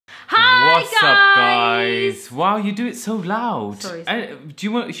Jeez. Wow, you do it so loud. Sorry.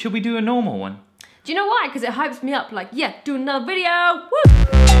 Should we do a normal one? Do you know why? Because it hypes me up. Like, yeah, do another video. Woo!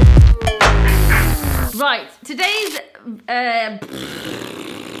 Right, today's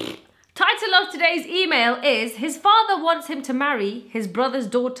title of today's email is his father wants him to marry his brother's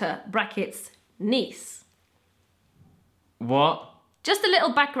daughter, brackets, niece. What? Just a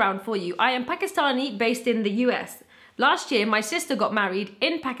little background for you. I am Pakistani based in the US. Last year, my sister got married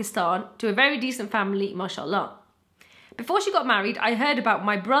in Pakistan to a very decent family, mashallah. Before she got married, I heard about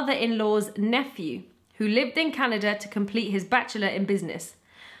my brother-in-law's nephew who lived in Canada to complete his bachelor in business.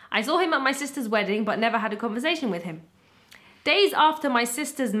 I saw him at my sister's wedding but never had a conversation with him. Days after my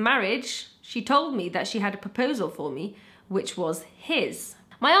sister's marriage, she told me that she had a proposal for me, which was his.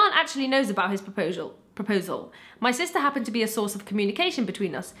 My aunt actually knows about his proposal. My sister happened to be a source of communication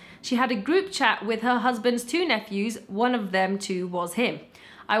between us. She had a group chat with her husband's 2 nephews, one of them too was him.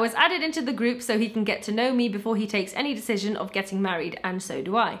 I was added into the group so he can get to know me before he takes any decision of getting married, and so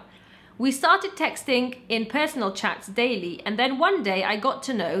do I. We started texting in personal chats daily, and then one day I got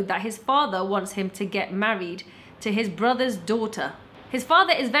to know that his father wants him to get married to his brother's daughter. His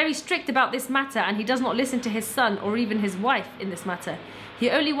father is very strict about this matter and he does not listen to his son or even his wife in this matter.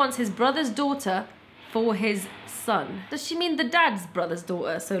 He only wants his brother's daughter for his son. Does she mean the dad's brother's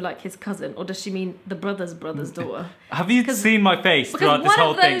daughter, so like his cousin, or does she mean the brother's daughter? Have you seen my face throughout this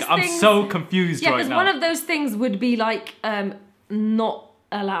whole thing? I'm so confused right now. Yeah, because one of those things would be like not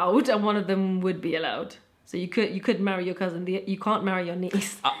allowed and one of them would be allowed. So you could marry your cousin, you can't marry your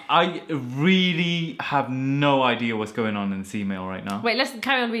niece. I really have no idea what's going on in this email right now. Wait, let's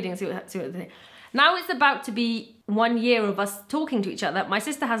carry on reading and see what they say. Now it's about to be 1 year of us talking to each other. My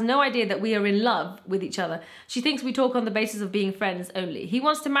sister has no idea that we are in love with each other. She thinks we talk on the basis of being friends only. He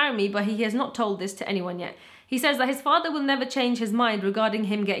wants to marry me, but he has not told this to anyone yet. He says that his father will never change his mind regarding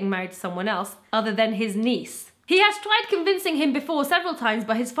him getting married to someone else other than his niece. He has tried convincing him before several times,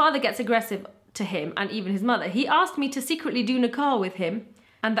 but his father gets aggressive to him and even his mother. He asked me to secretly do nikah with him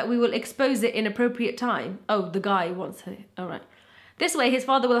and that we will expose it in appropriate time. Oh, the guy wants her. All right. This way, his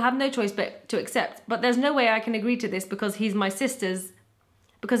father will have no choice but to accept. But there's no way I can agree to this because he's my sister-in-law.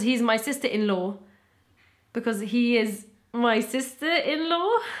 Because he is my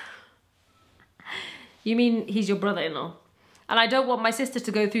sister-in-law? You mean he's your brother-in-law? And I don't want my sister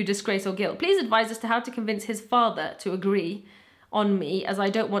to go through disgrace or guilt. Please advise us to how to convince his father to agree on me, as I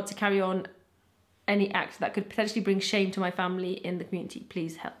don't want to carry on any act that could potentially bring shame to my family in the community.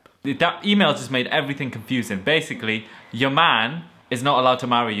 Please help. That email just made everything confusing. Basically, your man is not allowed to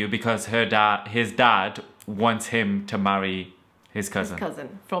marry you because his dad wants him to marry his cousin. His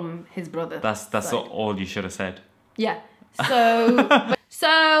cousin from his brother. That's all you should have said. Yeah.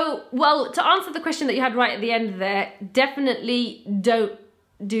 So, well, to answer the question that you had right at the end there, definitely don't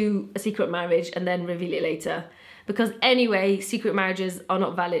do a secret marriage and then reveal it later. Because anyway, secret marriages are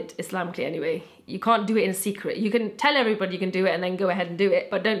not valid Islamically anyway. You can't do it in secret. You can tell everybody you can do it and then go ahead and do it,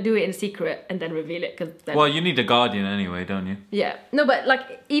 but don't do it in secret and then reveal it. Well, you need a guardian anyway, don't you? Yeah. No, but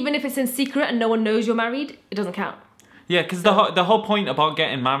like, even if it's in secret and no one knows you're married, it doesn't count. Yeah, because the whole point about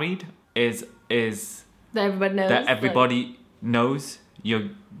getting married is that everybody knows. That everybody knows you're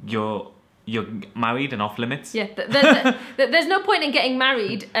married and off limits. Yeah, there's no point in getting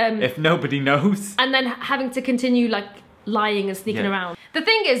married if nobody knows. And then having to continue like lying and sneaking around. The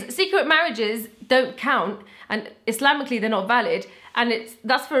thing is, secret marriages don't count and Islamically they're not valid, and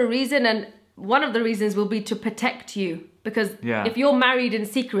that's for a reason, and one of the reasons will be to protect you. Because if you're married in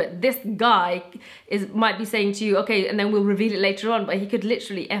secret, this guy might be saying to you, okay, and then we'll reveal it later on, but he could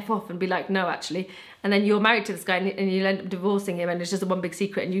literally F off and be like, no, actually. And then you're married to this guy and you'll end up divorcing him and it's just one big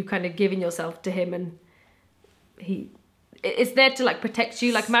secret and you kind of giving yourself to him, and it's there to like protect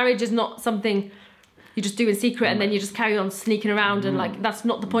you. Like, marriage is not something you just do in secret and then you just carry on sneaking around and like, that's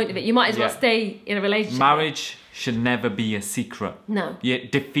not the point of it. You might as well stay in a relationship. Marriage should never be a secret. No.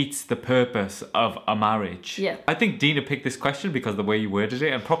 It defeats the purpose of a marriage. Yeah. I think Dina picked this question because of the way you worded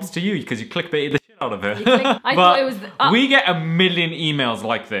it, and props to you because you clickbaited the shit out of it. I thought it was... we get a million emails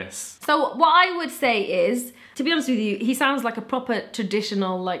like this. So what I would say is, to be honest with you, he sounds like a proper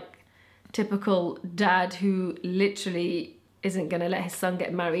traditional, like, typical dad who literally isn't going to let his son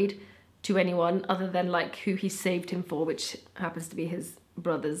get married to anyone other than like who he saved him for, which happens to be his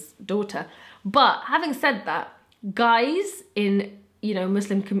brother's daughter. But having said that, guys in, you know,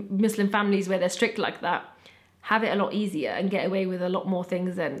 Muslim families where they're strict like that have it a lot easier and get away with a lot more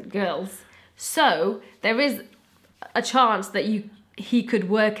things than girls. So there is a chance that he could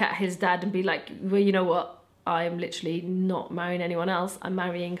work at his dad and be like, well, you know what, I'm literally not marrying anyone else, I'm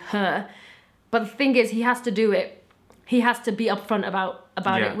marrying her. But the thing is, he has to do it. He has to be upfront about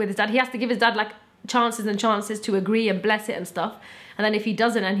it with his dad. He has to give his dad like chances and chances to agree and bless it and stuff. And then if he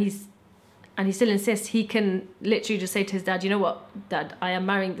doesn't and he still insists, he can literally just say to his dad, you know what, Dad, I am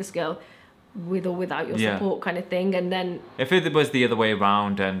marrying this girl with or without your support, kind of thing. And then if it was the other way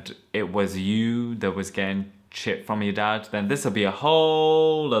around and it was you that was getting shit from your dad, then this will be a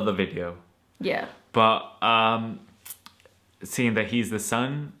whole other video. Yeah. But seeing that he's the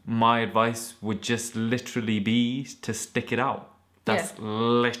son, my advice would just literally be to stick it out. That's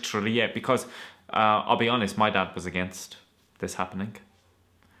literally it. Because I'll be honest, my dad was against this happening.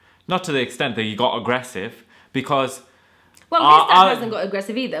 Not to the extent that he got aggressive, because... Well, his dad hasn't got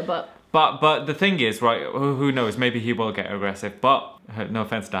aggressive either, but... But the thing is, right, who knows, maybe he will get aggressive, but, no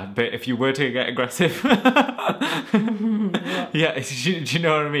offense, Dad, but if you were to get aggressive, yeah, do you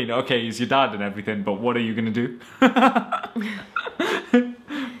know what I mean? Okay, he's your dad and everything, but what are you going to do?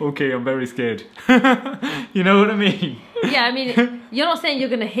 Okay, I'm very scared. You know what I mean? Yeah, I mean, you're not saying you're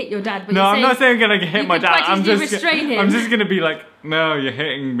going to hit your dad, but no, you're I'm not saying I'm going to hit my dad. I'm just going to be like, no, you're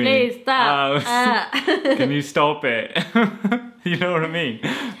hitting me. Please stop. Can you stop it? You know what I mean?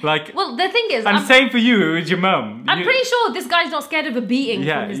 Like, well, the thing is, I'm saying for you, it's your mum. I'm pretty sure this guy's not scared of a beating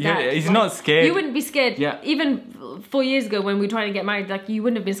from his dad. Yeah, he's not scared. You wouldn't be scared. Yeah. Even 4 years ago when we were trying to get married, like, you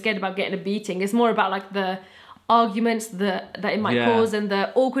wouldn't have been scared about getting a beating. It's more about like the arguments that it might cause and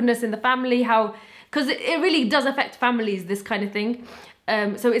the awkwardness in the family, how, because it really does affect families, this kind of thing.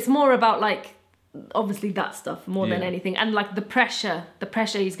 So it's more about like, obviously that stuff more than anything, and like the pressure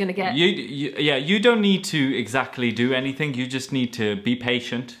he's gonna get. You don't need to exactly do anything. You just need to be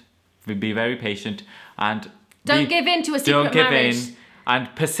patient, be very patient, and don't give in to a secret marriage. Don't give in,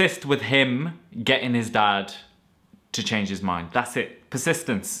 and persist with him getting his dad to change his mind. That's it.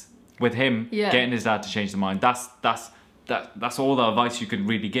 Persistence with him getting his dad to change his mind. That's all the advice you can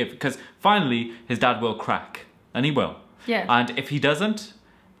really give, because finally his dad will crack, and he will. Yeah. And if he doesn't,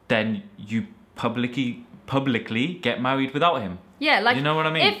 then you publicly get married without him. Yeah, like, you know what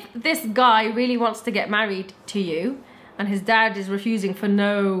I mean? If this guy really wants to get married to you and his dad is refusing for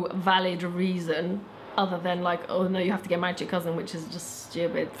no valid reason other than like, oh no, you have to get married to your cousin, which is just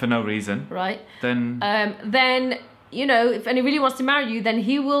stupid. For no reason. Right? Then you know, and he really wants to marry you, then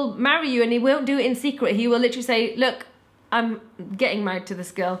he will marry you, and he won't do it in secret. He will literally say, look, I'm getting married to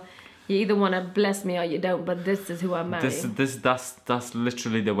this girl. You either want to bless me or you don't, but this is who I'm marrying. That's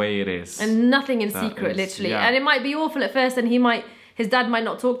literally the way it is. And nothing in secret, literally. And it might be awful at first, and his dad might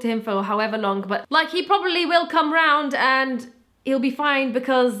not talk to him for however long, but like, he probably will come round and he'll be fine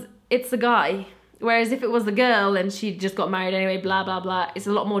because it's a guy. Whereas if it was the girl and she just got married anyway, blah, blah, blah, it's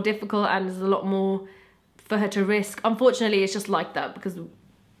a lot more difficult and there's a lot more for her to risk. Unfortunately, it's just like that because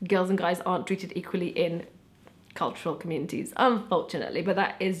girls and guys aren't treated equally in cultural communities, unfortunately, but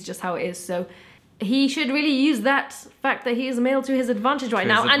that is just how it is. So he should really use that fact that he is male to his advantage right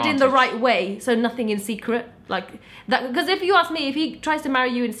now, and in the right way. So nothing in secret, like that. Because if you ask me, if he tries to marry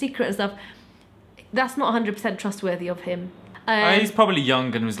you in secret and stuff, that's not 100% trustworthy of him. He's probably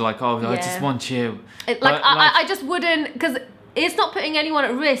young and was like, oh, I just want you. I just wouldn't, because it's not putting anyone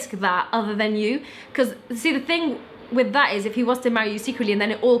at risk, that, other than you. Because see, the thing with that is, if he was to marry you secretly and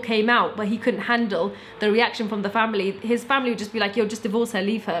then it all came out, but he couldn't handle the reaction from the family, his family would just be like, yo, just divorce her,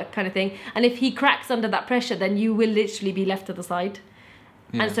 leave her, kind of thing. And if he cracks under that pressure, then you will literally be left to the side.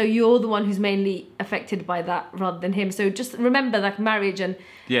 Yeah. And so you're the one who's mainly affected by that rather than him. So just remember that marriage and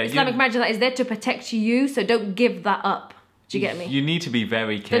Islamic marriage, that is there to protect you, so don't give that up. Do you get me? You need to be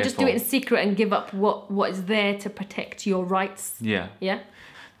very careful. Don't just do it in secret and give up what is there to protect your rights. Yeah. Yeah?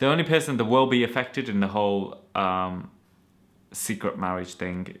 The only person that will be affected in the whole secret marriage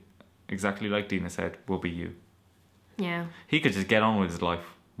thing, exactly like Dina said, will be you. Yeah. He could just get on with his life,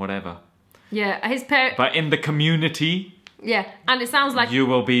 whatever. Yeah, his parents... But in the community... Yeah, and it sounds like... You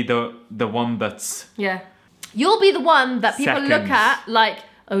will be the one that's... Yeah. You'll be the one that people look at like,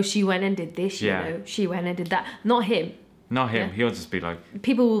 oh, she went and did this, you know. She went and did that. Not him. Not him. Yeah. He'll just be like...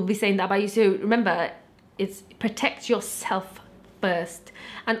 People will be saying that about you. So remember, it's protect yourself first.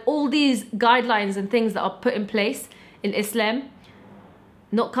 And all these guidelines and things that are put in place in Islam,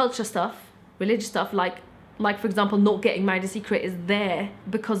 not culture stuff, religious stuff, like for example, not getting married in secret, is there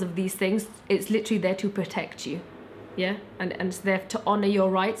because of these things. It's literally there to protect you. Yeah, and it's there to honor your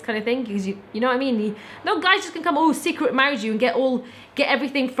rights, kind of thing. Because you know what I mean. No guys just can come, oh, secret marriage you and get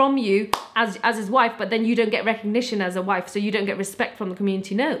everything from you as his wife, but then you don't get recognition as a wife, so you don't get respect from the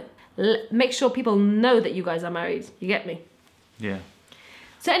community. No, make sure people know that you guys are married. You get me? Yeah.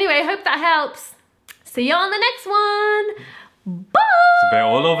 So anyway, I hope that helps. See you on the next one. Bye. It's a bit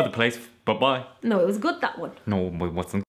all over the place, but bye. No, it was good, that one. No, it wasn't.